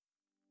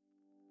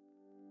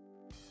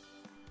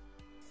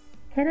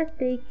Kenneth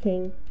D.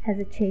 King has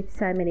achieved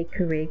so many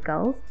career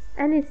goals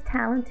and is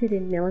talented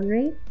in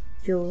millinery,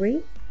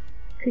 jewellery,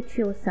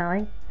 couture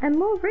sewing, and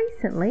more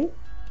recently,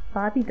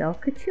 Barbie doll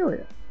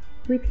couture,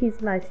 with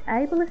his most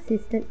able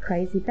assistant,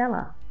 Crazy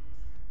Bella.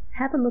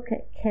 Have a look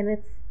at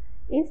Kenneth's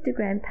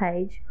Instagram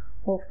page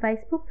or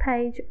Facebook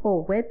page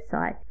or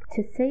website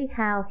to see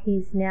how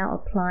he's now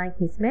applying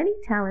his many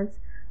talents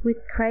with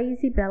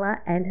Crazy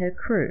Bella and her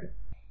crew.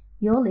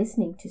 You're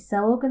listening to So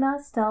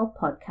Organised Style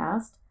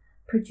podcast,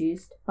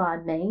 produced by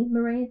me,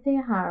 Maria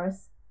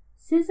Theoharis,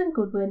 Susan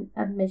Goodwin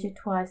of Measure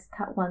Twice,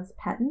 Cut Once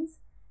Patterns,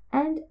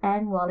 and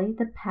Anne Wally,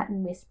 the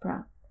Pattern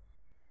Whisperer.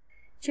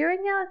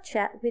 During our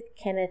chat with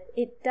Kenneth,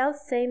 it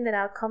does seem that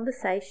our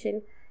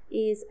conversation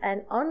is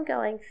an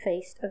ongoing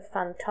feast of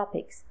fun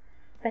topics.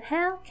 But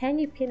how can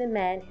you pin a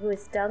man who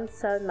has done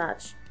so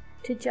much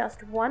to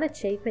just one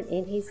achievement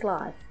in his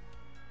life?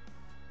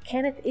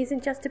 Kenneth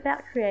isn't just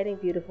about creating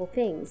beautiful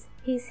things.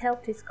 He's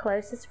helped his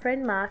closest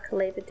friend Mark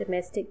leave a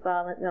domestic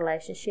violent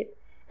relationship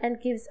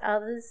and gives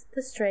others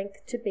the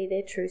strength to be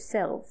their true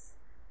selves.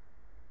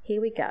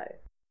 Here we go.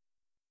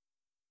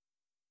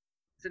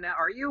 So now,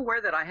 are you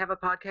aware that I have a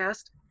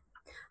podcast?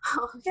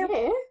 Oh,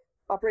 yeah.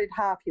 I've read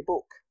half your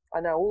book. I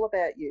know all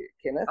about you,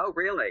 Kenneth. Oh,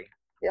 really?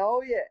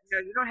 Oh, yes.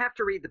 You don't have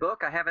to read the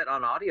book. I have it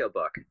on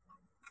audiobook.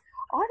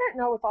 I don't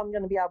know if I'm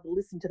going to be able to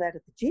listen to that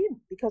at the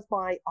gym because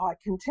I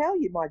can tell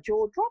you my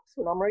jaw drops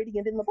when I'm reading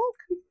it in the book.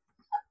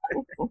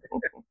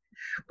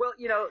 Well,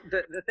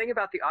 the thing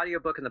about the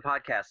audiobook and the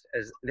podcast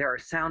is there are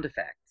sound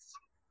effects.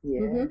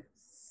 Yes. Mm-hmm.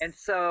 And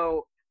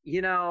so,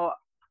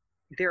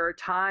 there are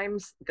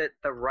times that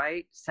the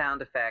right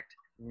sound effect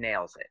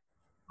nails it.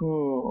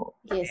 Mm.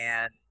 Yes.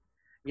 And,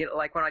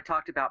 like when I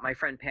talked about my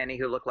friend Penny,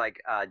 who looked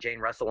like Jane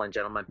Russell in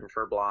Gentlemen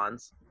Prefer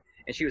Blondes,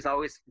 and she was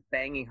always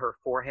banging her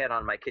forehead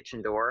on my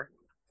kitchen door.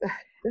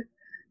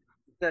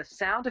 The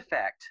sound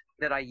effect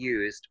that I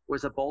used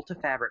was a bolt of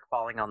fabric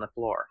falling on the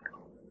floor.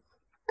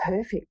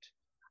 Perfect.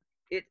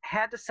 It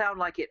had to sound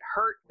like it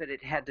hurt, but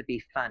it had to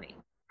be funny.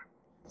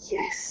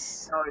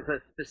 Yes. So it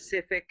was a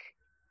specific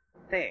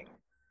thing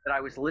that I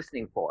was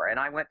listening for. And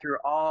I went through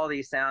all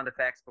these sound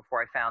effects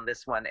before I found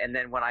this one. And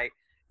then when I,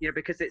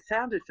 because it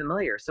sounded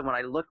familiar. So when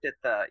I looked at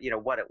the,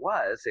 what it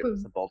was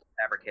a bolt of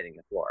fabric hitting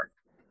the floor.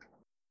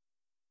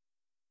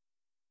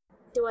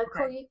 Do I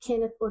call you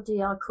Kenneth or do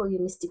I call you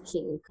Mr.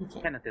 King? Okay.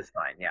 Kenneth is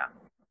fine, yeah.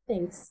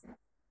 Thanks.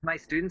 My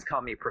students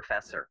call me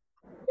Professor.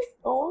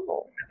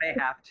 Oh. They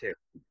have to.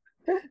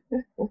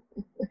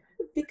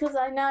 Because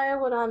I know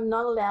what I'm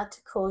not allowed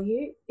to call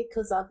you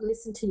because I've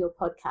listened to your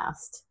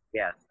podcast.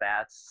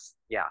 Yes,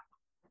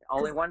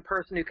 only one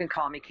person who can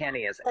call me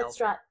Kenny is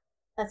That's Elton. right.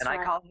 That's and right.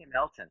 I call him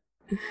Elton.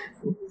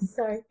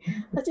 Sorry.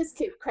 I just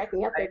keep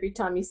cracking up every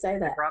time you say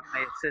that. I brought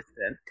my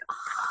assistant,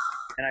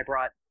 and I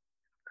brought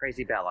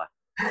Crazy Bella.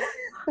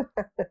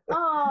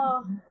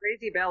 Oh.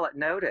 Crazy Bella,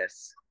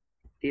 notice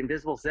the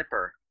invisible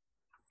zipper.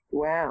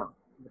 Wow.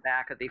 In the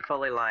back of the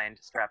fully lined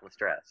strapless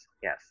dress.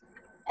 Yes.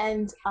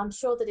 And I'm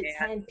sure that it's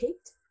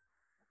hand-picked.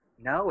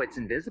 No, it's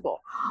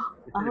invisible.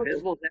 It's an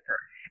invisible zipper.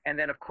 And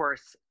then, of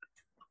course,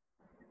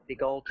 the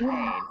gold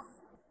chain.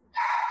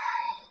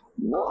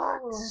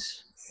 What? Oh,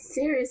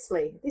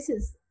 seriously, this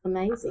is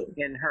amazing.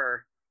 In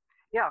her,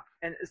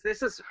 and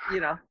this is,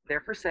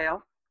 they're for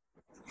sale.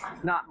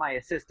 Not my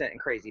assistant and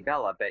Crazy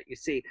Bella, but you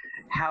see,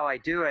 how I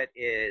do it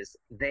is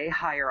they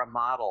hire a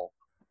model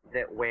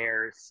that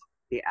wears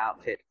the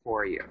outfit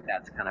for you.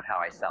 That's kind of how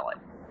I sell it.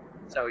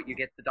 So you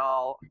get the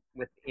doll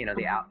with,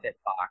 the outfit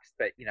box,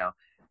 but,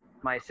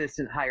 my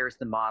assistant hires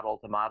the model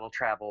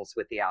travels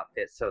with the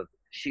outfit, so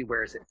she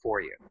wears it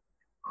for you.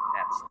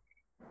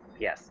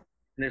 Yes.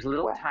 And there's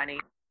little tiny,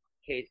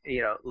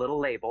 little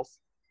labels,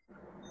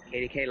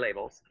 KDK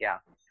labels, yeah.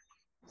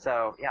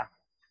 So, yeah.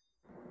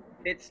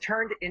 It's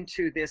turned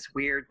into this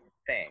weird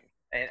thing.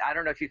 And I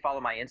don't know if you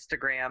follow my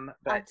Instagram,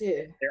 but I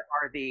do. There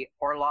are the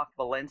Orloff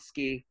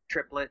Walensky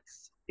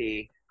triplets,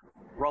 the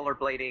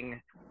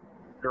rollerblading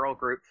girl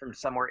group from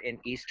somewhere in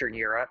Eastern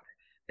Europe.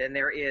 Then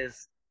there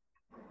is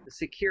the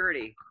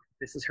security.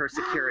 This is her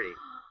security.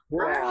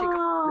 We're actually going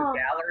to a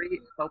gallery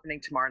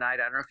opening tomorrow night.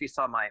 I don't know if you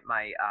saw my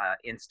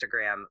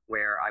Instagram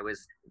where I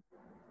was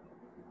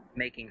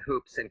making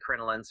hoops and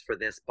crinolines for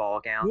this ball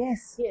gown.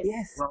 Yes.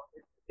 Well,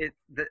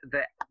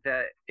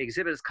 the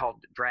exhibit is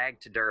called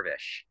Drag to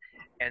Dervish.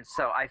 And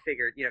so I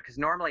figured, because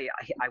normally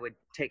I would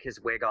take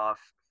his wig off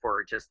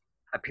for just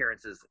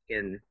appearances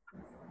in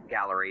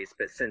galleries,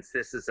 but since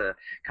this is a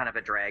kind of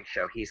a drag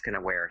show, he's going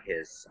to wear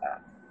his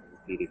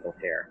beautiful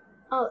hair.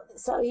 Oh,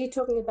 so are you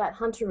talking about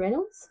Hunter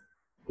Reynolds?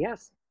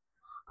 Yes.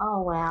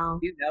 Oh, wow.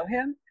 You know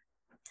him?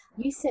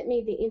 You sent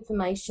me the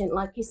information,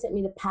 like you sent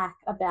me the pack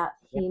about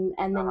him,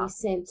 and then you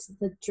sent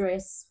the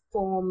dress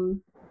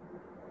form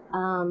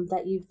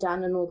that you've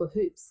done and all the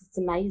hoops. It's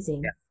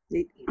amazing. Yeah.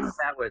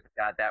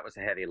 That was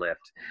a heavy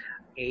lift.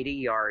 80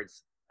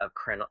 yards of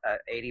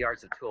 80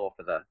 yards of tulle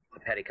for the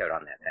petticoat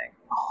on that thing.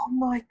 Oh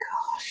my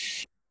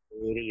gosh.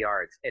 80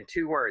 yards. And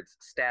 2 words,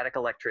 static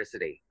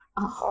electricity.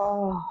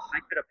 Oh, I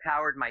could have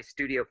powered my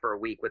studio for a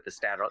week with the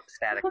static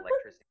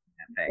electricity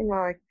in that thing.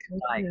 my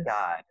My goodness.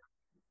 God.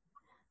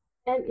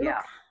 And look,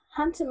 Yeah.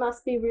 Hunter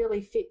must be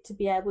really fit to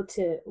be able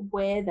to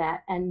wear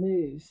that and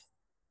move.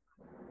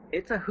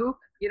 It's a hoop.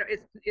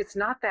 It's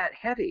not that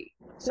heavy,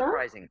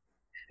 surprising.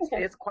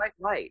 Okay. It's quite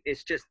light.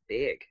 It's just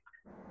big.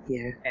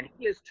 Yeah. And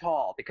he is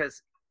tall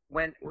because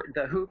when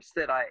the hoops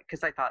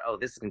because I thought, oh,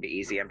 this is going to be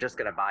easy. I'm just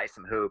going to buy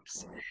some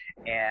hoops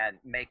and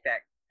make that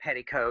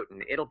petticoat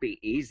and it'll be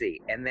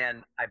easy. And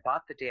then I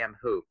bought the damn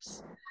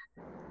hoops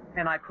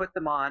and I put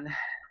them on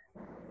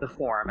the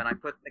form and I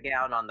put the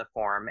gown on the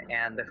form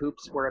and the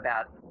hoops were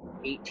about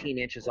 18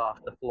 inches off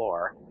the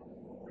floor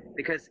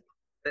because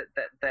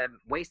the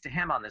waist to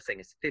hem on this thing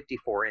is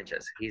 54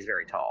 inches. He's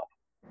very tall.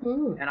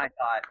 Mm. And I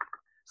thought,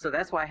 so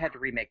that's why I had to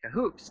remake the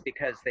hoops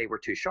because they were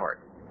too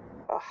short.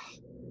 Oh,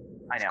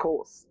 I know.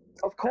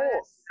 Of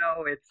course.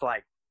 So it's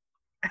like,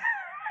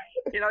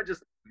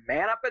 just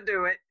man up and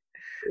do it.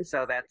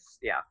 So that's,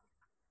 yeah.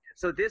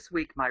 So this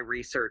week, my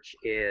research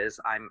is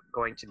I'm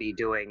going to be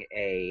doing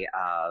a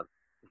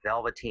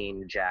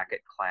velveteen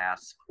jacket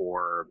class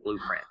for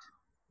Blueprint.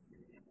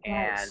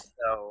 And Nice.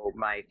 so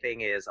my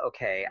thing is,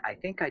 okay, I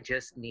think I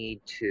just need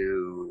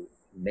to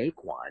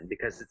make one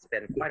because it's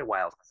been quite a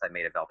while since I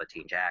made a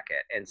velveteen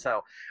jacket. And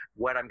so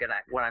what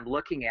I'm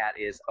looking at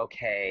is,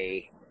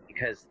 okay,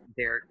 because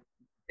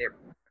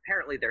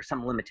apparently there's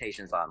some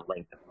limitations on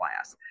length of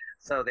class.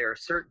 So there are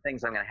certain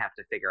things I'm going to have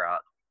to figure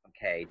out.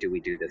 Okay, do we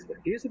do this with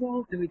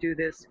fusible? Do we do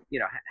this?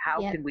 How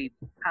can we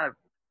kind of,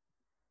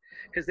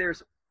 because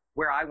there's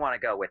where I want to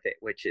go with it,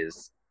 which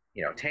is,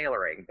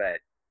 tailoring, but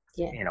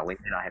we may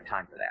not have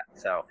time for that.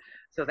 So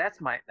that's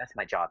my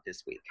job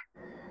this week.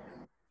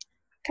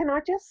 Can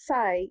I just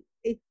say,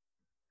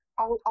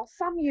 I'll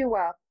sum you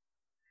up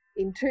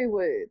in 2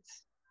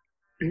 words.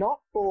 Not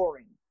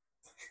boring.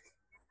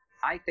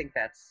 I think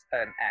that's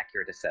an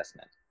accurate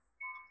assessment.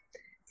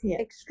 Yeah.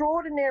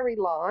 Extraordinary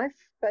life,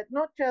 but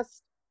not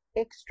just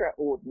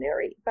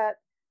extraordinary, but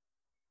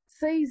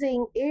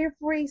seizing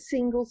every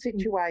single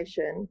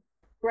situation,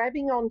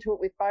 grabbing onto it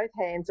with both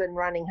hands and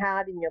running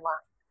hard in your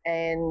life.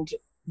 And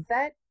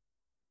that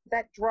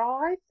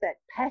drive, that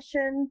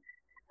passion,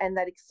 and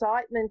that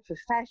excitement for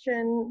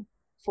fashion,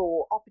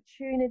 for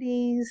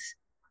opportunities,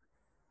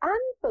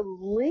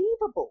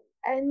 unbelievable.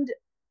 And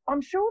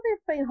I'm sure there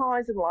have been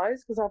highs and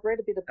lows because I've read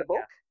a bit of the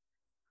book.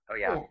 Oh,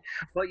 yeah.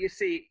 Well, you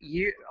see,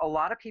 a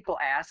lot of people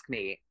ask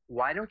me,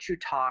 why don't you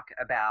talk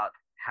about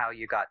how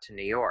you got to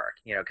New York?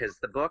 Because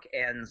the book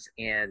ends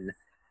in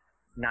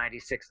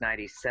 96,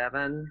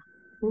 97.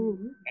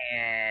 Mm-hmm.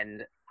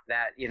 And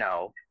that,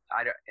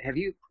 have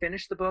you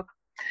finished the book?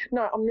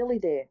 No, I'm nearly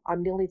there.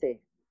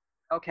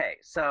 Okay,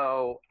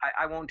 so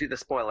I won't do the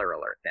spoiler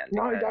alert then.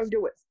 No, don't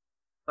do it.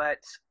 But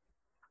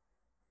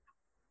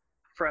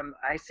from,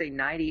 I say,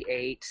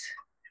 98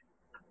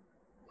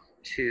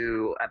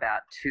 to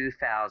about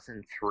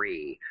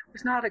 2003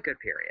 was not a good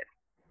period.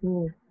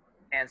 Mm.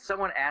 And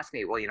someone asked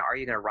me, well, are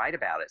you going to write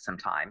about it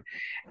sometime?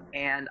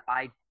 And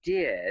I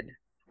did.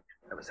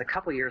 It was a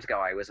couple years ago.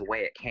 I was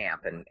away at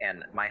camp,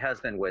 and my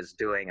husband was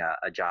doing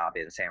a job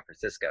in San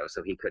Francisco,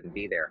 so he couldn't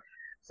be there.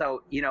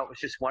 So, it was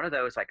just one of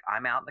those, like,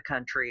 I'm out in the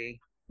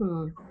country.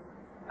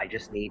 I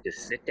just need to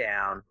sit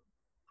down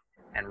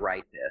and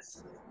write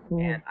this.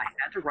 And I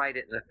had to write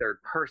it in the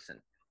third person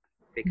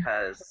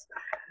because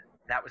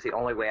that was the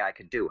only way I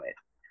could do it.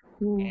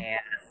 And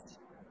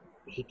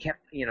he kept,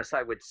 so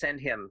I would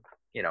send him,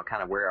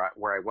 kind of where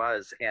I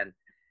was. And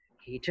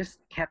he just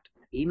kept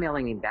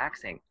emailing me back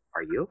saying,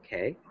 are you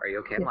okay? Are you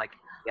okay? I'm like,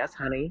 yes,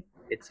 honey,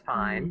 it's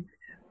fine.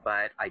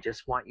 But I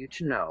just want you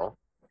to know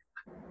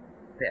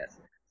this.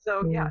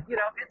 So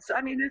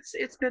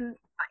it's been,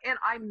 and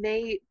I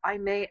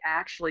may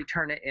actually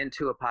turn it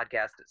into a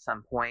podcast at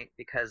some point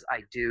because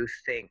I do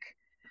think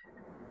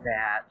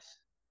that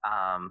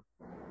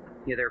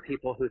there are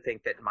people who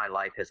think that my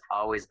life has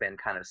always been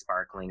kind of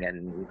sparkling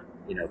and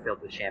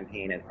filled with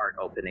champagne and art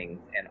openings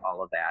and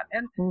all of that,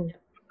 and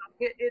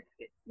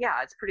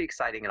it's pretty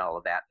exciting and all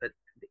of that. But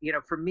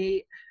for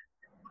me,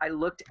 I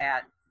looked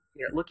at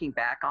looking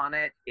back on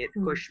it, it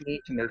pushed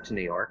me to move to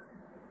New York.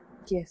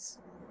 Yes.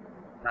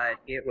 But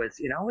it was,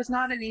 it was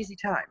not an easy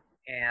time.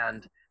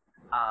 And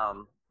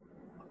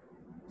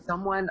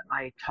someone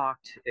I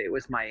talked, it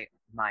was my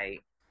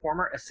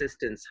former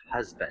assistant's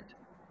husband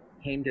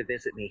came to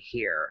visit me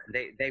here.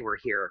 They were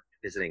here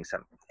visiting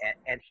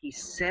and he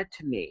said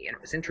to me, and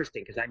it was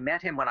interesting because I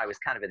met him when I was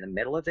kind of in the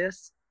middle of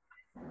this.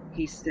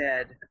 He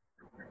said,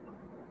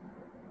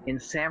 in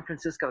San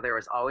Francisco, there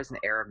was always an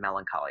air of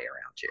melancholy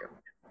around you.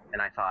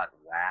 And I thought,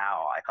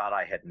 wow, I thought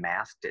I had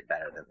masked it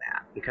better than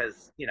that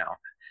because,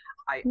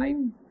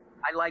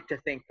 I like to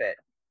think that,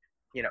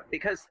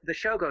 because the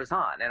show goes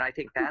on, and I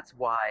think that's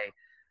why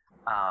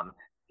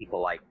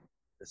people like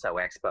the So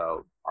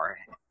Expo are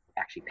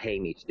actually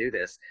paying me to do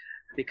this,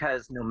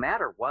 because no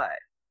matter what,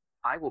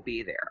 I will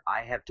be there.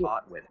 I have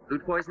taught with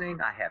food poisoning.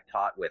 I have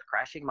taught with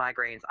crashing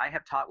migraines. I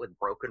have taught with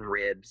broken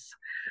ribs.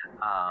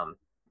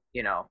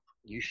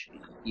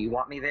 You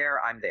want me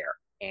there, I'm there.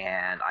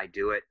 And I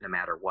do it no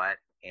matter what.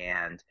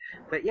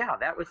 But yeah,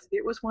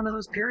 it was one of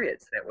those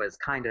periods that was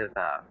kind of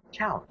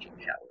challenging,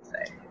 shall we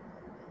say.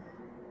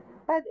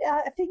 But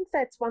I think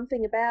that's one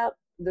thing about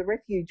the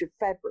refuge of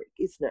fabric,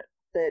 isn't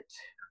it?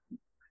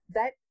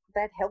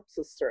 That helps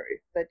us through.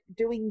 That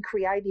doing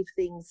creative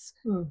things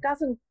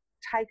doesn't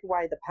take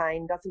away the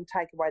pain, doesn't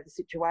take away the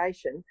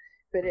situation,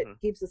 but it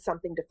gives us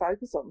something to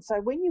focus on. So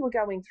when you were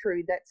going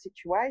through that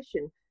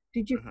situation,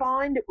 did you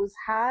find it was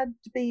hard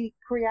to be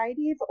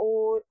creative,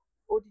 or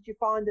did you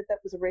find that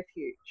was a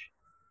refuge?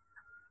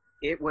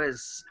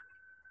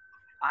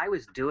 I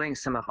was doing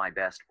some of my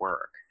best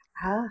work.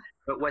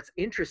 But what's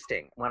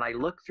interesting, when I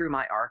look through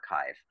my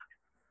archive,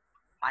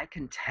 I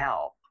can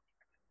tell,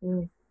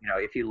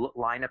 if you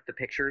line up the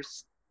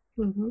pictures,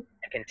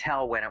 I can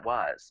tell when it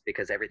was,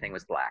 because everything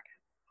was black.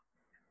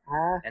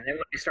 And then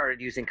when I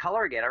started using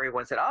color again,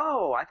 everyone said,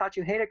 "Oh, I thought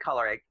you hated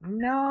color."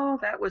 No,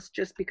 that was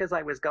just because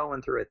I was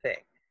going through a thing.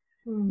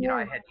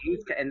 I had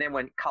used, and then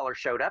when color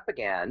showed up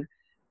again,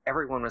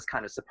 everyone was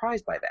kind of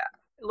surprised by that.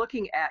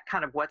 Looking at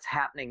kind of what's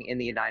happening in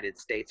the United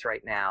States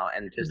right now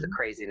and just the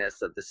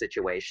craziness of the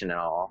situation and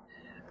all,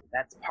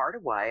 that's part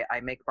of why I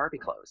make Barbie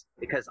clothes,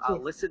 because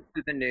I'll listen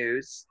to the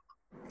news.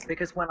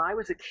 Because when I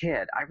was a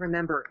kid, I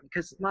remember,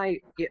 because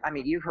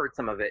you heard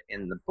some of it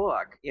in the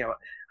book,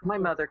 my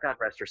mother, God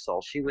rest her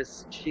soul, she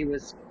was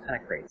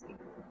kind of crazy,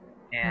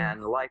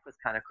 and life was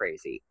kind of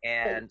crazy.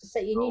 And so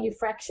you knew your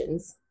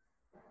fractions.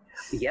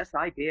 Yes,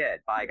 I did,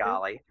 by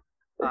golly.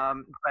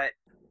 But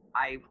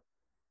I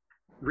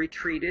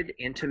retreated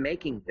into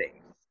making things.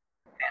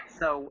 And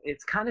so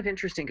it's kind of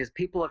interesting, because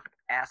people have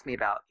asked me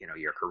about,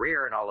 your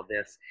career and all of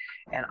this.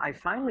 And I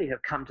finally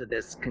have come to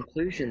this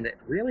conclusion that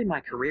really my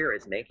career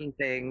is making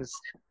things,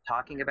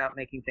 talking about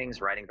making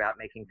things, writing about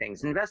making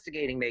things,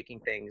 investigating making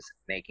things,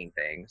 making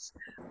things.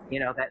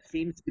 That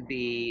seems to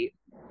be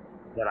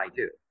what I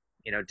do.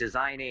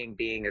 Designing,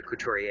 being a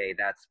couturier,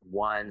 that's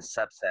one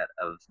subset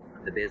of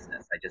the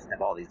business. I just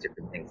have all these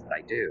different things that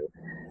I do.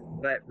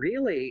 But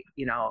really,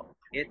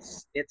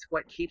 it's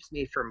what keeps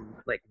me from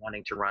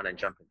wanting to run and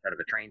jump in front of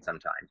a train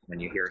sometimes when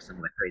you hear some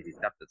of the crazy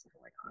stuff that's going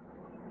on.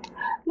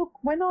 Look,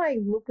 when I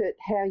look at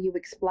how you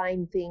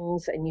explain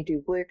things and you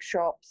do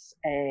workshops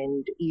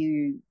and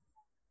you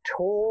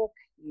talk,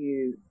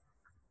 you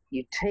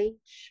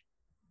teach,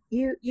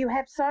 you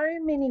have so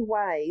many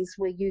ways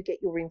where you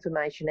get your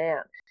information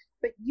out,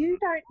 but you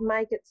don't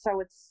make it so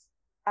it's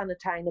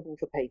unattainable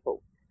for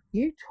people.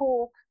 You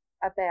talk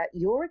about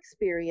your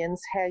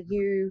experience, how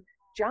you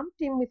jumped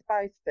in with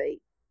both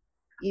feet,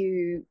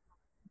 you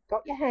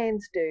got your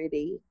hands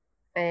dirty,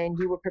 and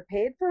you were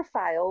prepared for a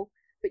fail,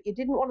 but you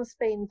didn't want to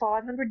spend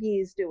 500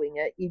 years doing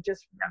it. You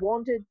just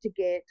wanted to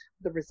get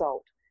the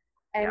result.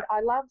 And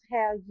I love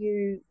how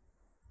you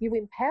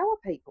empower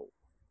people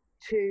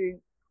to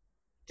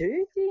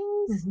do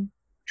things,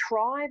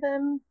 try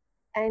them,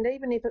 and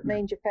even if it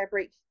means your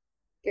fabric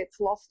gets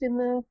lost in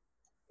the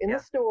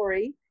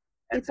story,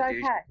 it's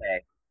okay.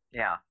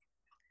 Yeah.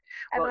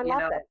 And I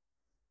love that.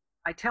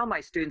 I tell my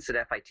students at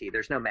FIT,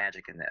 there's no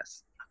magic in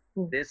this.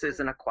 This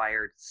is an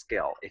acquired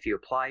skill. If you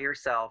apply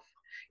yourself,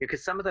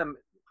 because some of them,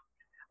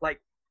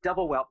 like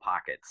double welt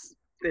pockets,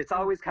 it's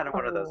always kind of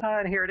one of those,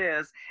 and here it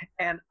is.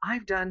 And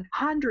I've done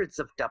hundreds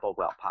of double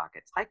welt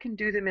pockets. I can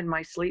do them in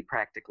my sleep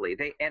practically.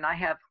 And I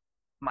have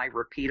my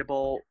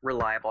repeatable,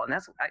 reliable, and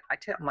that's, I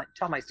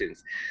tell my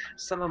students,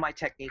 some of my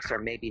techniques are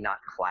maybe not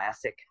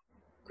classic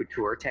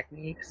couture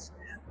techniques,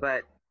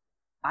 but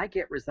I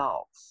get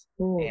results.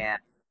 And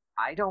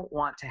I don't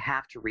want to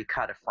have to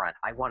recut a front.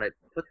 I want to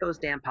put those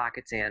damn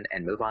pockets in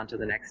and move on to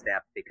the next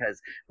step,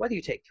 because whether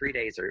you take 3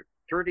 days or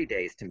 30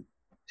 days to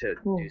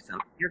do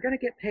something, you're going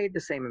to get paid the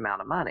same amount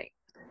of money.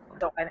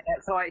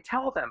 So I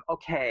tell them,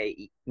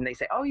 okay, and they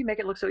say, "Oh, you make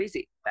it look so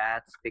easy."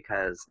 That's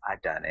because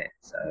I've done it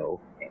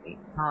so many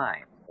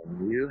times.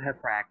 When you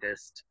have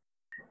practiced,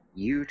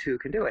 you too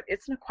can do it.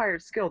 It's an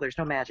acquired skill. There's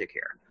no magic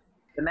here.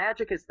 The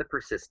magic is the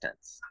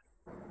persistence.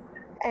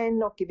 And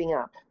not giving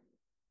up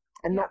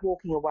and not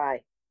walking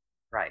away.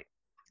 Right.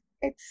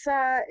 It's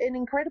an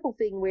incredible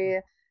thing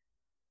where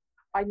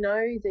I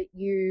know that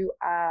you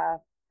are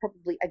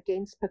probably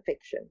against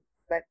perfection.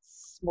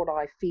 That's what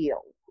I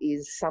feel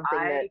is something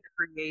I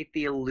create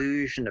the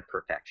illusion of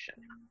perfection.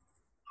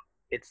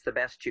 It's the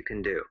best you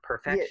can do.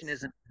 Perfection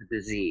isn't a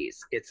disease.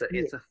 It's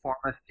a form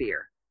of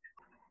fear.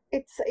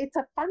 It's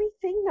a funny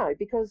thing though,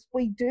 because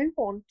we do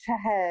want to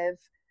have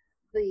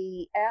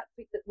the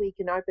outfit that we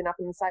can open up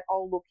and say,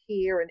 "Oh, look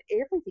here," and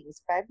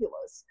everything's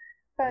fabulous.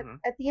 But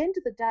at the end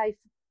of the day,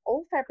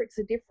 all fabrics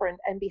are different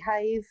and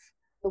behave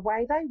the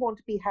way they want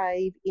to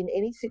behave in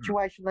any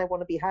situation they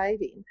want to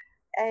behave in.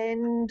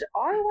 And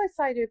I always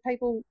say to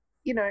people,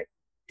 do not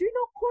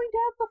point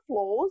out the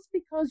flaws,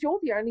 because you're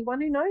the only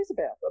one who knows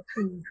about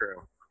them.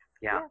 True.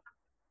 Yeah.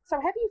 So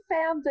have you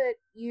found that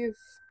you've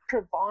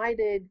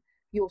provided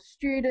your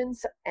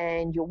students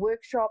and your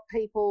workshop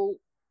people,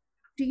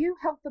 do you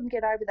help them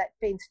get over that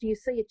fence? Do you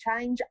see a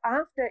change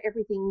after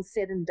everything's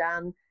said and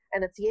done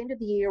and it's the end of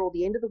the year or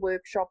the end of the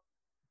workshop?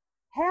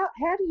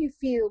 How do you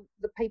feel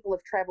the people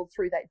have travelled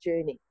through that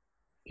journey?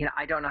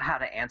 I don't know how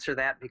to answer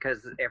that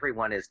because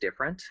everyone is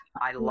different.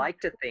 I like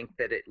to think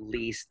that at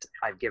least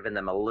I've given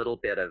them a little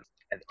bit of,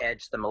 I've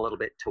edged them a little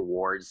bit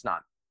towards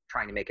not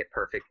trying to make it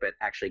perfect, but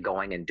actually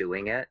going and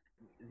doing it.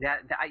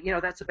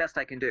 That's the best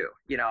I can do.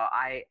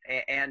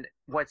 And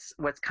what's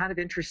kind of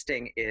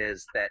interesting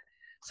is that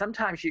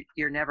sometimes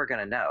you're never going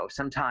to know.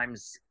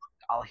 Sometimes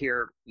I'll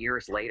hear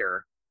years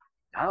later,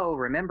 oh,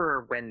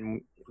 remember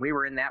when we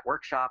were in that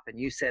workshop and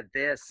you said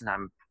this,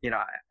 and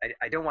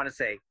I don't want to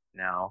say,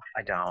 no,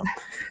 I don't.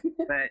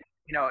 But,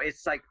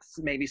 it's like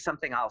maybe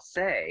something I'll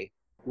say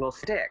will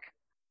stick.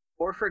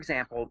 Or, for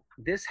example,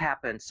 this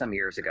happened some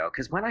years ago,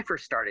 because when I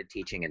first started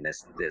teaching in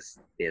this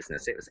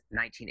business, it was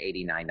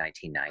 1989,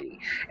 1990.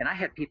 And I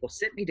had people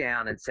sit me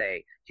down and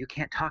say, you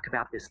can't talk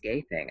about this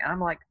gay thing. And I'm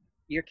like,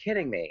 you're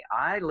kidding me.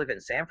 I live in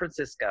San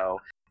Francisco.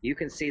 You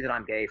can see that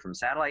I'm gay from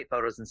satellite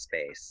photos in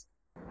space.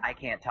 I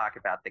can't talk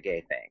about the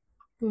gay thing.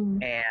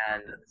 Mm.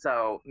 And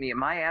so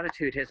my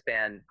attitude has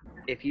been,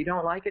 if you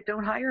don't like it,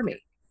 don't hire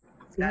me.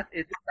 It's that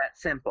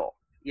simple.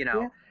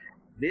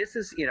 This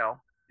is,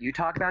 you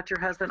talk about your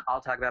husband,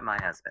 I'll talk about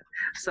my husband.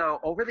 So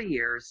over the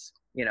years,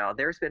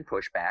 there's been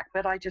pushback,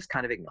 but I just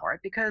kind of ignore it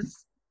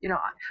because,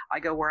 I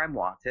go where I'm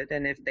wanted.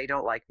 And if they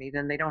don't like me,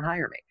 then they don't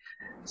hire me.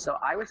 So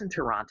I was in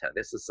Toronto.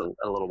 This is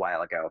a little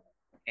while ago.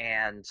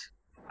 And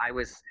it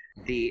was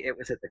at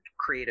the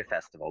Creative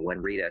Festival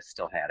when Rita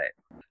still had it.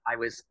 I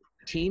was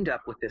teamed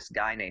up with this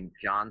guy named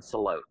John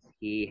Salote.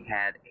 He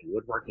had a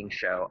woodworking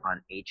show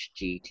on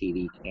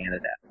HGTV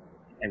Canada.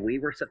 And we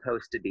were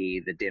supposed to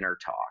be the dinner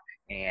talk.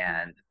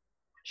 And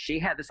she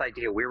had this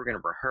idea we were going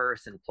to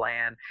rehearse and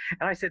plan.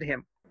 And I said to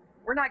him,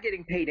 we're not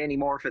getting paid any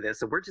more for this.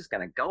 So we're just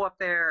going to go up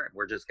there. And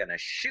we're just going to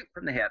shoot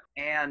from the hip.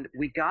 And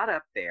we got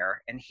up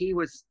there and he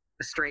was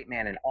a straight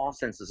man in all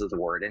senses of the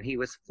word. And he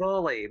was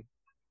fully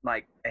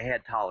like a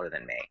head taller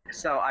than me.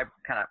 So I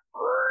kind of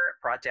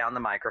brought down the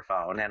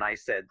microphone and I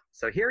said,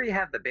 so here you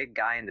have the big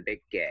guy and the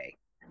big gay.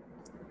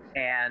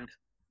 And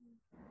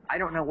I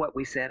don't know what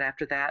we said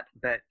after that,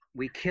 but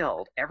we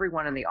killed.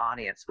 Everyone in the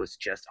audience was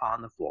just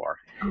on the floor.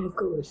 Oh,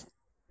 good.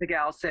 The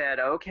gal said,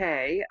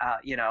 okay, I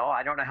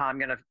don't know how I'm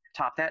going to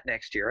top that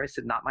next year. I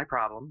said, not my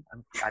problem.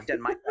 I've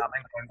done my job.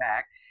 I'm going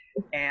back.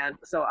 And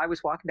so I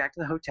was walking back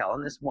to the hotel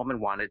and this woman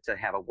wanted to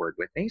have a word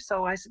with me.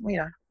 So I said,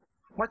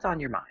 what's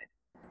on your mind?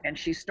 And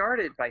she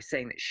started by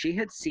saying that she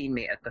had seen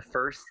me at the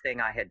first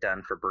thing I had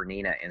done for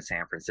Bernina in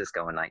San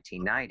Francisco in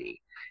 1990.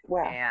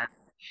 Wow. And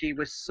she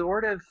was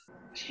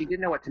she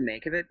didn't know what to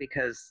make of it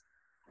because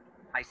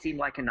I seemed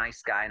like a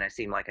nice guy and I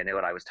seemed like I knew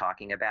what I was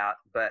talking about.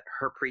 But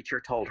her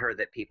preacher told her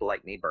that people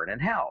like me burn in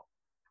hell.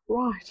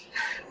 Right.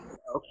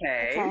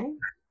 Okay.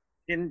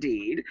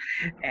 Indeed.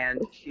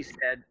 And she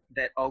said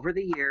that over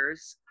the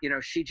years,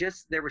 she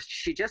just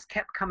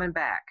kept coming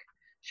back.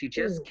 She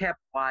just kept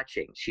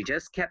watching. She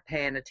just kept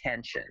paying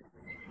attention.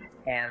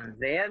 And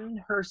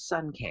then her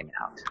son came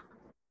out.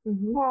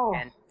 Mm-hmm. Oh.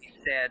 And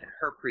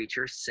her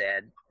preacher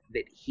said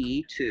that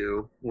he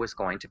too was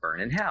going to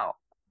burn in hell.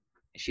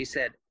 She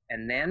said,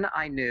 and then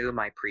I knew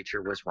my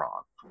preacher was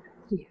wrong.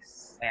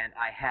 Yes. And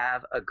I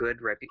have a good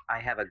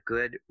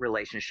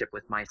relationship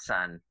with my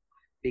son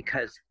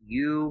because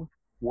you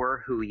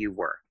were who you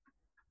were.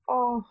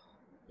 Oh,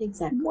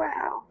 exactly.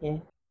 Wow. Yeah.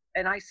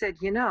 And I said,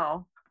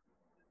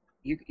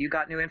 you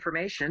got new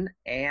information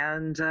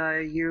and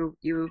you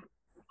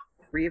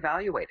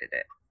reevaluated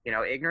it.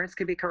 Ignorance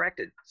can be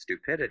corrected.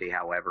 Stupidity,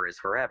 however, is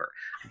forever.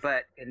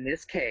 But in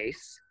this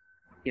case,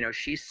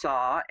 she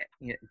saw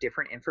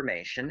different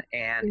information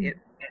and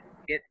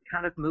it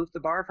kind of moved the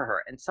bar for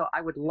her. And so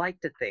I would like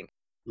to think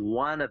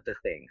one of the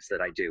things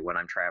that I do when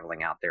I'm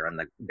traveling out there in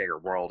the bigger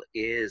world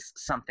is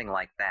something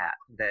like that,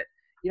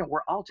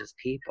 we're all just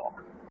people.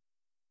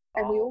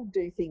 And we all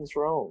do things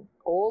wrong.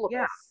 All of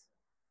us.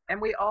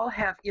 And we all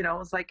have,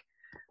 it's like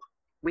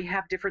we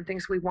have different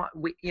things we want.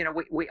 We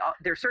all,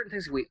 there are certain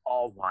things we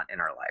all want in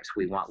our lives.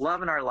 We want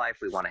love in our life.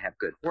 We want to have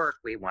good work.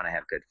 We want to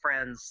have good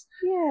friends.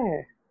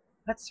 Yeah.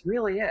 That's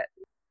really it.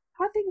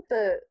 I think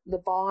the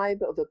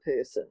vibe of a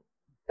person,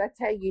 that's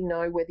how you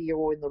know whether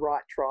you're in the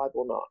right tribe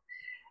or not.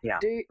 Yeah.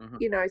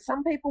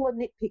 Some people are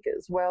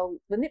nitpickers. Well,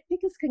 the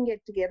nitpickers can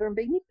get together and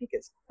be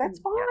nitpickers. That's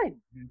fine.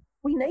 Yeah.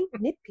 We need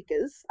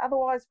nitpickers.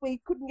 Otherwise,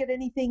 we couldn't get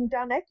anything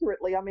done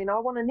accurately. I mean, I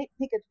want a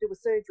nitpicker to do a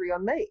surgery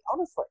on me,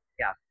 honestly.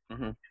 Yeah.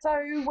 Mm-hmm.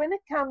 So when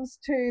it comes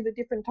to the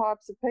different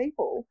types of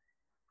people,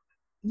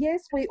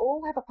 yes, we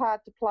all have a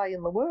part to play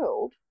in the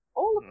world.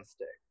 All of us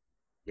do.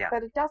 Yeah.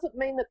 But it doesn't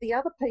mean that the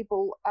other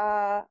people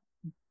are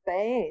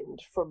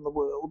banned from the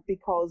world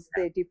because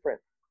they're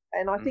different.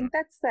 And I think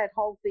that's that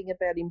whole thing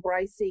about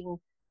embracing,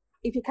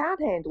 if you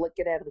can't handle it,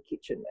 get out of the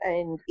kitchen.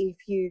 And if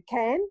you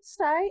can,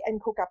 stay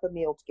and cook up a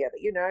meal together.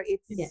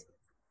 It's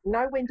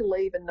know when to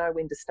leave and know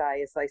when to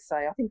stay, as they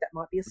say. I think that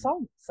might be a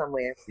song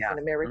somewhere in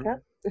America.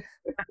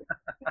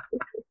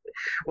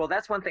 Well,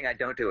 that's one thing I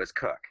don't do is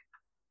cook.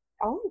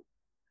 Oh,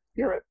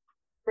 you're a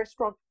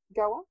restaurant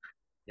goer?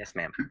 Yes,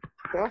 ma'am.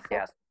 Perfect.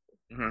 Yes.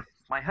 Mm-hmm.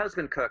 My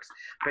husband cooks,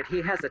 but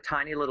he has a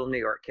tiny little New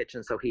York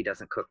kitchen, so he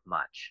doesn't cook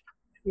much.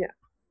 Yeah.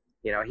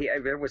 You know,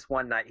 there was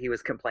one night he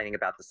was complaining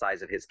about the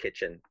size of his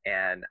kitchen,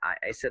 and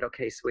I said,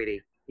 okay,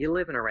 sweetie, you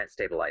live in a rent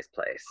stabilized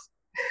place.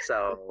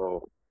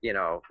 So, you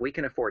know, we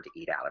can afford to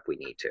eat out if we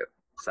need to.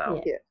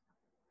 So, Yeah.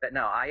 but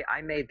no,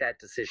 I made that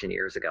decision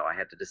years ago. I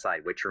had to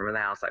decide which room in the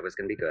house I was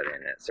going to be good in,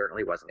 and it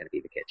certainly wasn't going to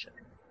be the kitchen.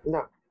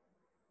 No.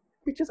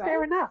 Which is fair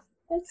Right. enough.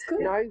 That's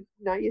good.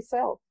 Know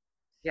yourself.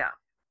 Yeah.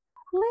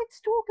 Let's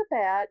talk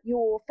about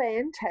your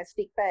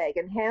fantastic bag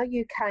and how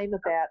you came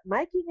about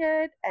making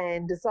it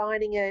and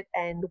designing it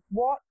and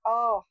what.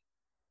 Oh,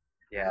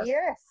 Yes.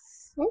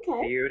 yes.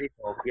 Okay.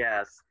 Beautiful.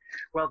 Yes.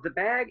 Well, the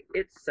bag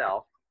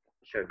itself,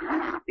 show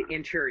you the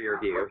interior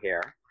view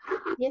here.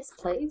 Yes,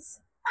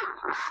 please.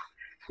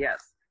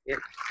 Yes.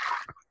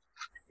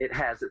 It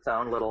has its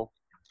own little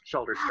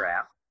shoulder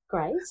strap,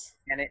 Great.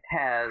 and it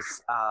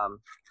has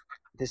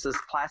this is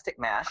plastic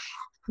mesh,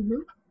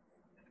 Mhm.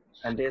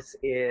 and this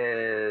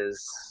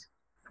is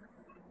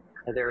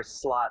there's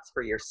slots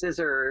for your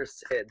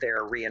scissors.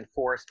 They're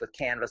reinforced with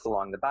canvas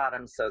along the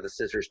bottom so the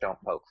scissors don't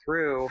poke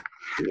through.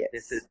 Yes.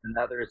 This is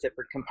another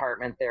zippered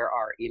compartment. There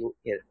are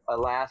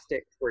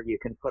elastics where you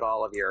can put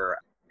all of your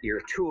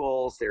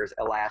tools. There's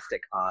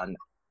elastic on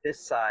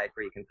this side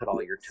where you can put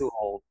all your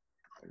tools.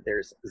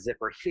 There's a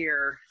zipper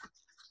here.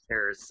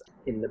 There's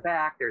in the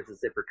back, there's a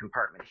zipper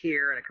compartment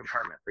here and a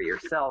compartment for your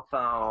cell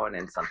phone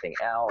and something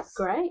else.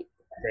 Great.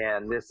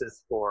 And this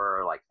is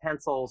for like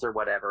pencils or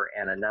whatever,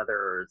 and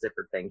another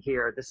zipper thing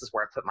here. This is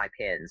where I put my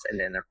pins. And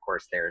then, of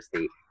course, there's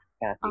the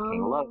Kathy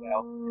King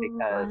logo,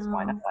 because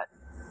why wow. not?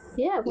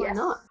 Yeah, why Yes.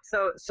 not?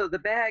 So the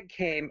bag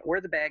where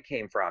the bag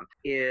came from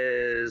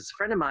is a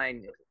friend of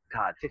mine,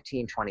 God,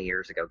 15, 20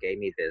 years ago, gave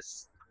me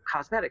this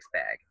cosmetics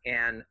bag.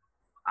 And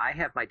I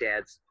have my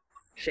dad's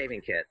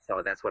shaving kit,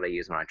 so that's what I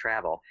use when I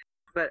travel.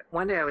 But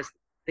one day I was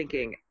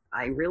thinking,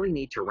 I really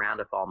need to round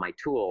up all my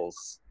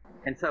tools.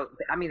 And so,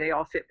 I mean, they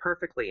all fit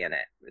perfectly in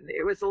it.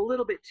 It was a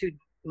little bit too,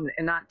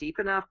 not deep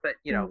enough, but,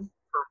 you know,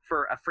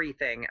 for a free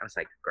thing, I was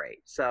like, great.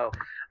 So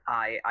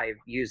I've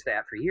used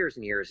that for years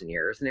and years and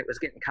years, and it was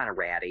getting kind of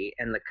ratty.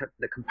 And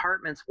the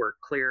compartments were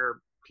clear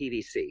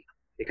PVC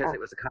because it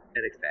was a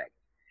cosmetics bag.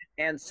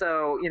 And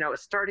so, you know, it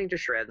was starting to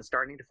shred and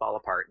starting to fall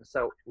apart. And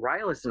so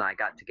Rylas and I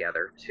got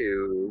together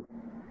to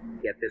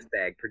get this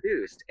bag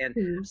produced.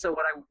 And so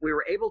what we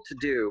were able to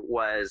do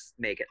was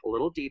make it a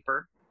little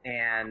deeper.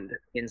 And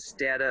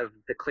instead of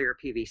the clear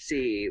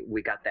PVC,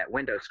 we got that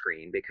window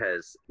screen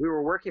because we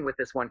were working with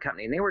this one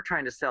company and they were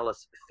trying to sell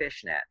us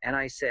fishnet. And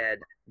I said,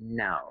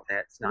 no,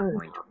 that's not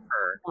going to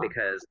work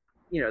because,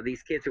 you know,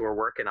 these kids who were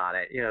working on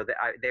it, you know,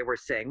 they were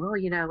saying, well,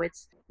 you know,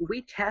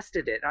 we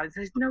tested it. I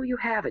said, no, you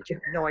haven't. You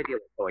have no idea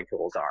what sewing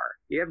tools are.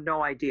 You have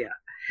no idea.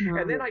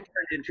 And then I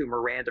turned into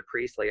Miranda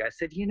Priestley. I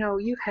said, you know,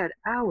 you've had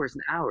hours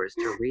and hours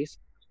to research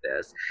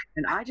this,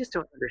 and I just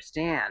don't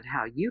understand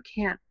how you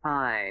can't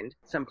find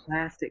some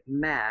plastic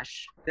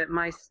mesh that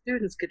my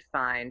students could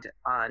find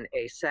on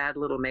a sad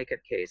little makeup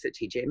case at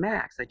TJ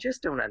Maxx. I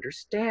just don't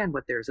understand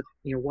why there's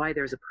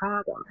a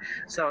problem.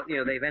 So, you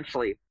know, they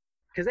eventually,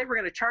 because they were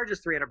going to charge us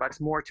 $300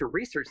 more to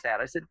research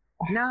that. I said,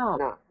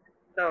 no.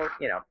 So,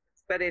 you know,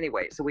 but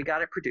anyway, so we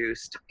got it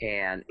produced,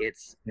 and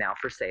it's now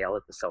for sale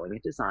at the Sewing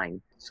and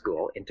Design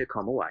School in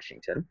Tacoma,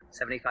 Washington.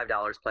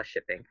 $75 plus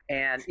shipping.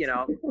 And, you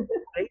know,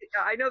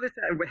 I know this,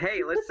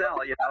 hey, let's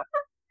sell, you know.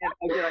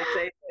 And did I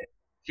say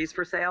she's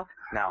for sale?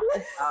 No.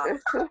 What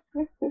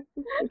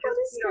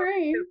a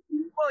scream.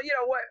 Well, you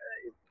know what?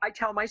 I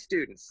tell my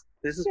students,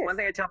 this is one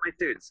thing I tell my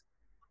students,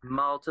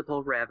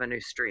 multiple revenue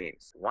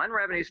streams. One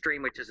revenue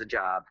stream, which is a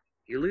job.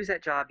 If you lose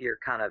that job, you're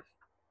kind of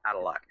out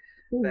of luck.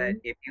 But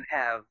if you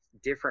have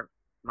different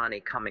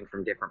money coming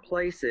from different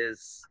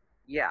places,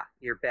 yeah,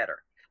 you're better.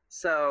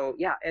 So,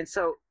 yeah. And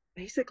so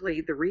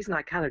basically the reason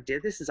I kind of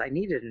did this is I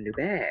needed a new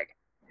bag.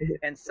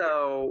 And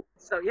so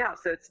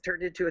it's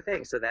turned into a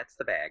thing. So that's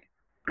the bag.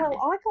 Well,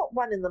 I got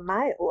one in the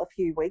mail a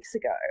few weeks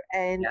ago,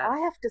 and I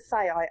have to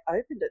say I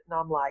opened it and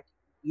I'm like,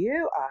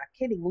 you are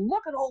kidding.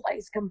 Look at all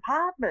these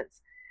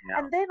compartments. No.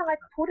 And then I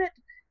put it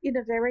in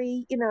a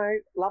very, you know,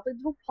 lovely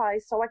little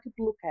place so I could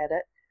look at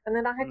it. And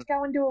then I had to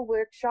go and do a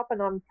workshop,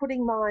 and I'm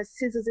putting my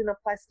scissors in a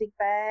plastic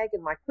bag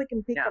and my quick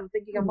and pick. I'm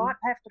thinking I might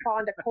have to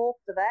find a cork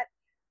for that.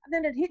 And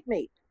then it hit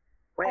me.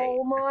 Wait.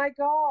 Oh, my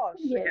gosh.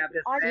 Yeah. You have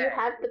this You bag.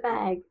 have the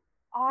bag.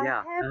 I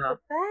Yeah, have the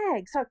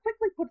bag. So I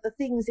quickly put the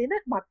things in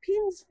it. My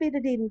pins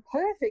fitted in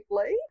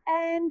perfectly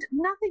and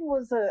nothing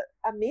was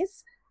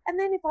amiss. And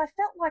then if I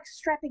felt like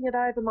strapping it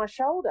over my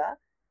shoulder,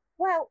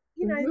 well,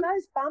 you know,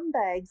 those bum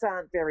bags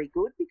aren't very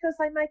good because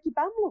they make your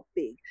bum look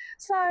big.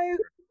 So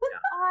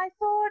I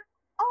thought,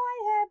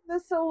 I have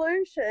the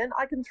solution.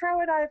 I can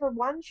throw it over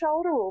one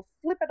shoulder or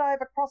flip it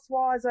over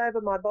crosswise over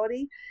my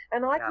body,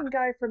 and I can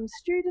go from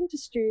student to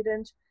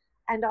student,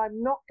 and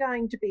I'm not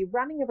going to be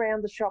running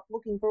around the shop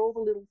looking for all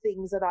the little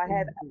things that I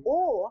have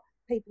or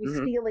people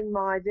stealing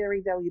my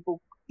very valuable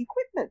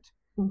equipment.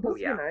 Because,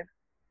 you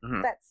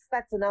know,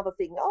 that's another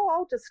thing. Oh,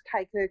 I'll just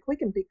take her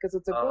quick and pick because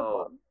it's a good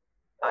one.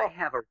 I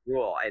have a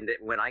rule, and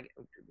when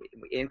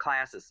in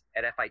classes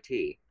at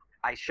FIT,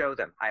 I show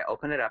them, I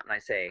open it up and I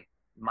say,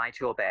 my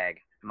tool bag,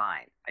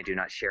 mine. I do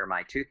not share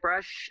my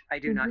toothbrush. I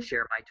do not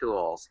share my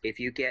tools. If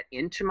you get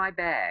into my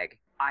bag,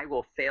 I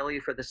will fail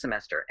you for the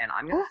semester. And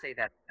I'm going to say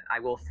that I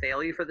will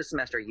fail you for the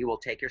semester. You will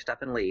take your stuff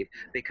and leave,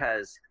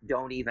 because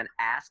don't even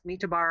ask me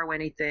to borrow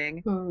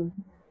anything.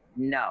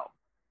 No.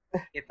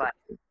 If I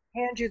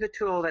hand you the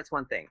tool, that's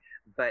one thing.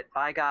 But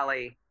by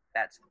golly,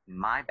 that's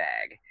my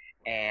bag.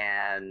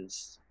 And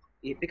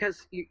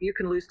because you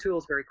can lose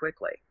tools very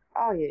quickly.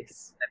 Oh,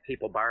 yes. That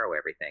people borrow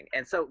everything.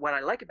 And so what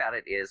I like about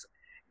it is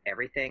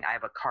everything. I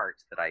have a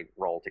cart that I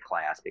roll to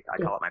class, because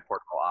I call it my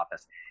portable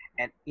office.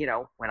 And, you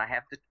know, when I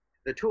have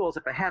the tools,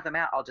 if I have them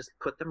out, I'll just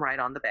put them right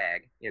on the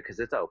bag, you know, because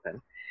it's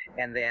open.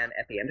 And then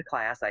at the end of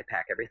class, I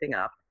pack everything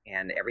up,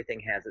 and everything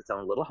has its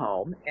own little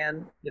home.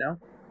 And, you know,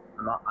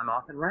 I'm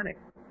off and running.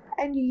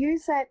 And you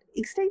use that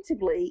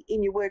extensively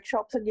in your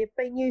workshops, and you've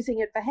been using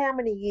it for how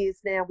many years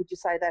now, would you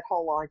say, that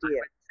whole idea?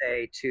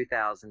 I would say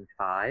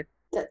 2005.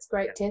 That's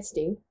great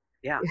testing.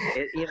 Yeah,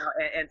 you know,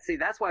 and see,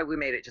 that's why we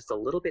made it just a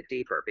little bit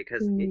deeper,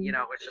 because you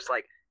know, it's just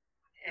like,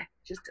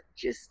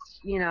 just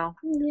you know,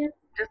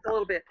 just a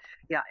little bit,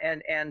 yeah,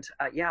 and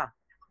yeah.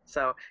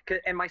 So,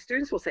 and my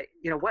students will say,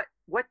 you know,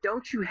 what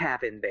don't you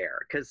have in there?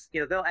 Because, you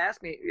know, they'll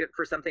ask me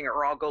for something,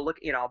 or I'll go look,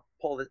 you know, I'll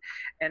pull this.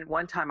 And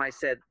one time I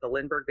said the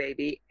Lindbergh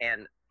baby,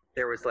 and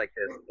there was like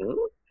this,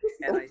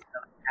 and I said,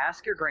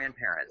 ask your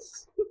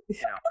grandparents. You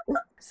know,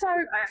 So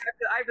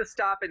I have to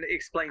stop and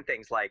explain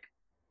things like,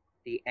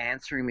 the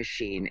answering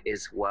machine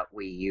is what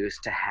we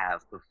used to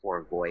have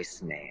before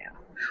voicemail,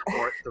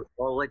 or the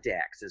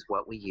Rolodex is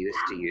what we used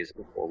to use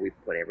before we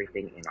put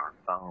everything in our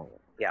phone.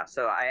 Yeah,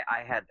 so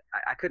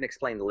I couldn't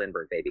explain the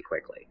Lindbergh baby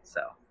quickly,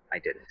 so I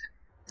didn't.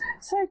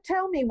 So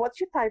tell me,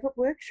 what's your favourite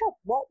workshop?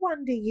 What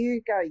one do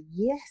you go,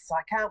 yes,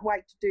 I can't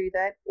wait to do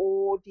that?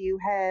 Or do you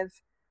have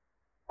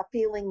a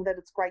feeling that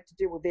it's great to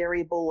do a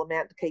variable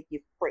amount to keep you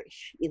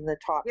fresh in the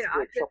types of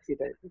workshops you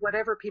do?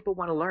 Whatever people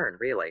want to learn,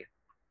 really.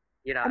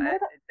 You know,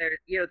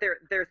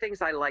 there are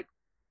things I like,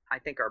 I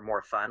think are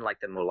more fun, like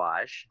the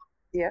moulage.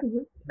 Yeah.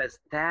 Because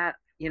that,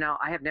 you know,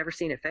 I have never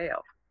seen it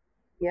fail.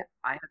 Yeah.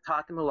 I have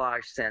taught the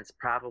moulage since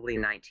probably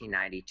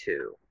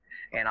 1992,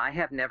 and I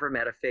have never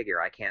met a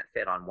figure I can't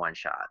fit on one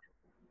shot.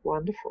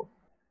 Wonderful.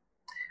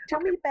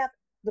 Tell me about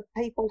the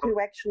people who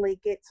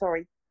actually get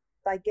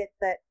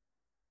that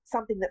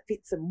something that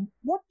fits them.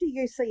 What do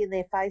you see in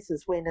their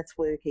faces when it's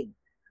working?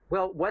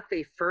 Well, what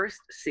they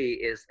first see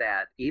is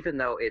that even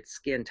though it's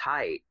skin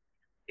tight,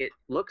 it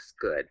looks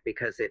good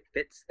because it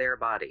fits their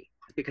body.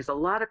 Because a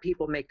lot of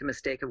people make the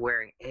mistake of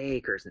wearing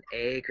acres and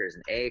acres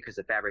and acres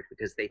of fabric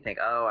because they think,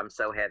 oh, I'm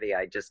so heavy,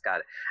 I just got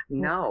it.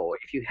 No,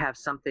 if you have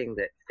something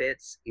that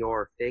fits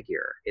your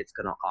figure, it's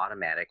going to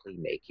automatically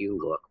make you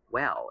look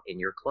well in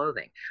your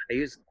clothing. I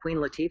use Queen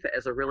Latifah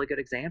as a really good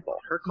example.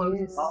 Her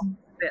clothing all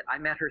fit. I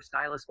met her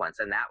stylist once,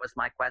 and that was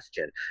my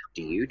question.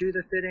 Do you do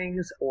the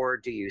fittings, or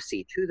do you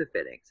see to the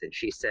fittings? And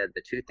she said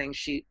the two things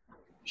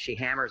she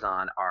hammers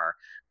on are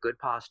good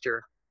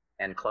posture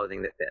and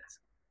clothing that fits.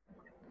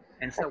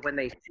 And so when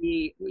they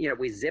see, you know,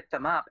 we zip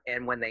them up,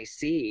 and when they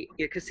see,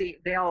 because see,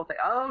 they all think,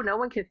 oh, no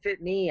one can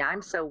fit me,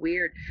 I'm so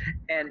weird.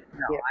 And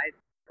no,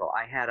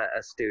 I had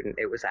a student,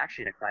 it was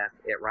actually in a class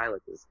at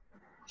Rylick's.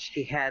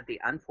 She had the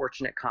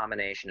unfortunate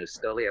combination of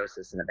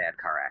scoliosis and a bad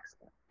car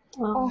accident.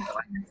 Oh. So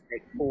I had to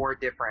take 4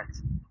 different,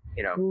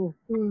 you know,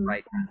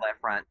 right,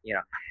 left, front, you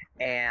know,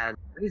 and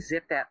we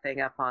zipped that thing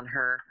up on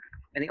her.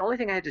 And the only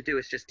thing I had to do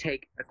is just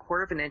take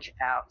 1/4 of an inch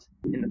out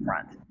in the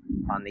front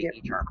on the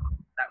each arm.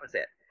 That was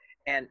it.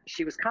 And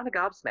she was kind of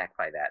gobsmacked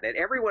by that. And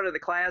everyone in the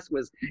class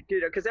was,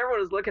 you know, because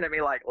everyone was looking at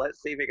me like,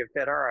 let's see if we can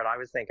fit her. And I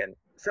was thinking,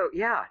 so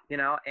yeah, you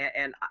know,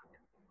 and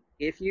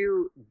if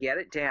you get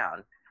it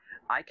down,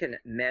 I can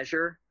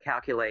measure,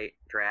 calculate,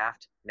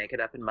 draft, make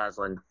it up in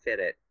muslin, fit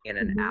it in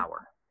an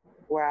hour.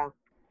 Wow.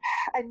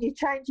 And you're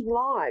changing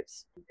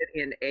lives.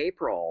 In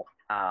April,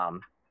 I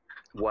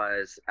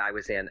was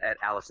at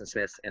Alison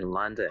Smith's in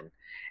London,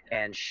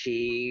 and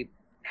she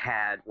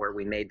had where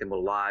we made the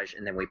moulage,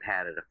 and then we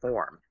padded a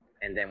form.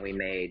 And then we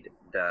made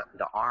the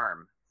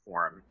arm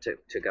form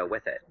to go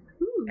with it.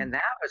 And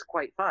that was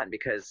quite fun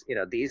because, you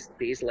know, these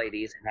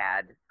ladies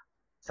had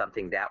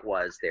something that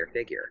was their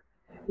figure.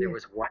 There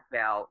was one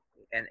gal,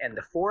 and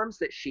the forms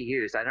that she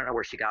used, I don't know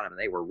where she got them.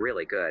 They were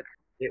really good.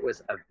 It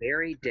was a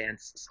very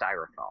dense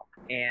styrofoam.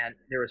 And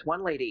there was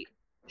one lady,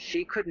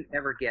 she couldn't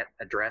ever get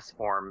a dress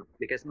form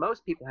because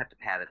most people have to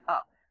pad it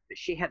up. But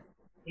she had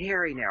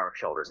very narrow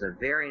shoulders and a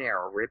very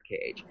narrow rib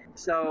cage.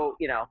 So,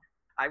 you know,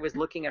 I was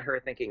looking at her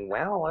thinking,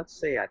 well, let's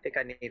see, I think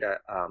I need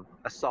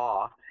a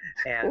saw.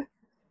 And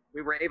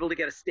we were able to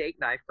get a steak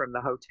knife from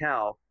the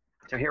hotel.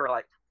 So here we're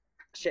like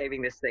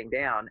shaving this thing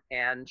down,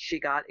 and she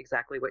got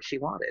exactly what she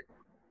wanted.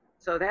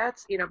 So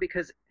that's, you know,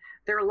 because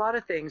there are a lot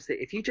of things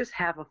that if you just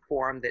have a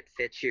form that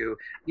fits you,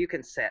 you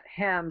can set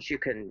hems, you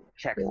can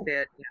check fit. You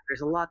know,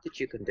 there's a lot that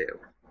you can do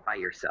by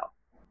yourself.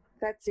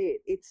 That's it.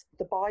 It's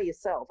the by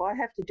yourself. I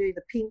have to do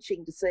the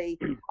pinching to see,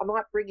 I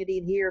might bring it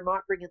in here, I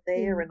might bring it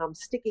there, and I'm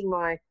sticking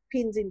my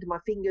pins into my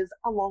fingers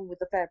along with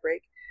the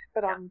fabric.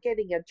 but I'm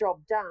getting a job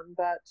done.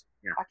 But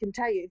I can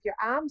tell you, if your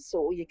arm's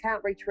sore, you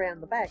can't reach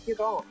around the back, you're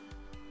gone.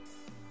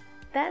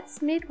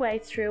 That's midway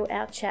through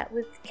our chat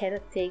with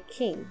Kenneth D.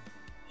 King.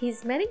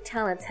 His many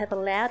talents have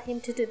allowed him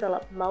to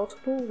develop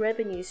multiple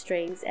revenue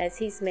streams, as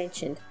he's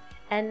mentioned,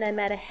 and no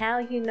matter how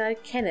you know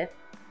Kenneth,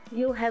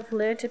 you'll have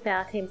learnt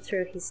about him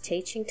through his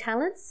teaching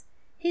talents,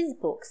 his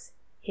books,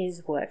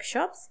 his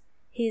workshops,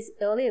 his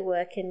earlier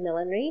work in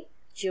millinery,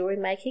 jewellery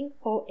making,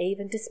 or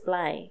even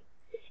display.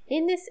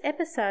 In this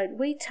episode,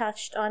 we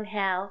touched on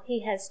how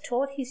he has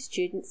taught his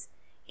students,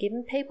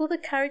 given people the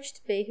courage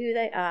to be who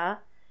they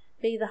are,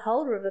 be the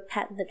holder of a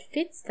pattern that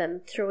fits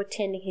them through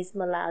attending his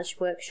Millage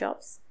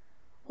workshops,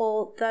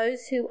 or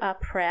those who are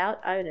proud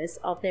owners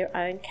of their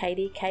own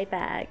KDK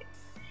bag.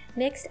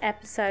 Next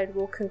episode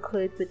will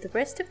conclude with the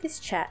rest of this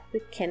chat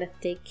with Kenneth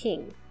D.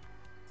 King.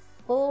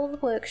 All the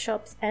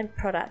workshops and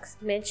products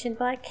mentioned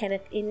by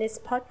Kenneth in this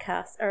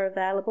podcast are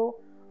available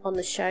on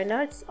the show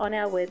notes on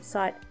our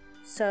website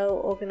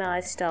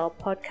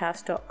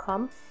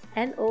seworganisedstylepodcast.com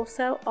and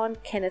also on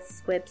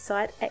Kenneth's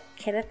website at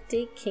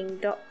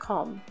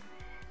kennethdking.com.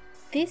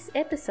 This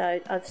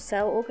episode of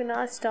Sew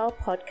Organised Style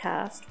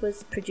Podcast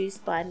was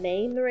produced by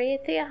me, Maria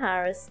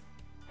Theoharis,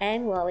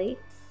 Anne Wally,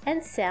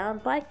 and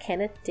sound by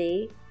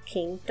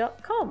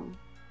kennethdking.com.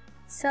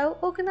 Sew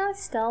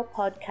Organised Style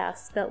Podcast,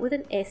 spelt with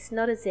an S,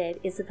 not a Z,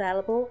 is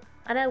available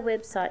on our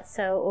website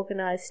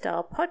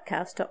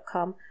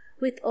seworganisedstylepodcast.com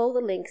with all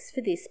the links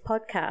for this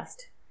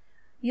podcast.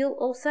 You'll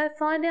also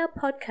find our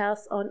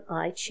podcasts on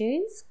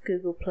iTunes,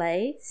 Google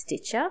Play,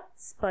 Stitcher,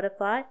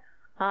 Spotify,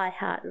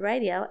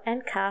 iHeartRadio,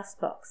 and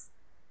Castbox.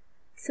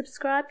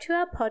 Subscribe to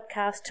our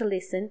podcast to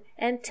listen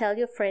and tell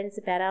your friends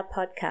about our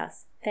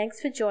podcast.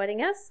 Thanks for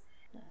joining us.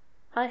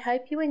 I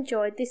hope you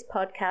enjoyed this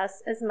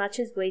podcast as much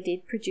as we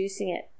did producing it.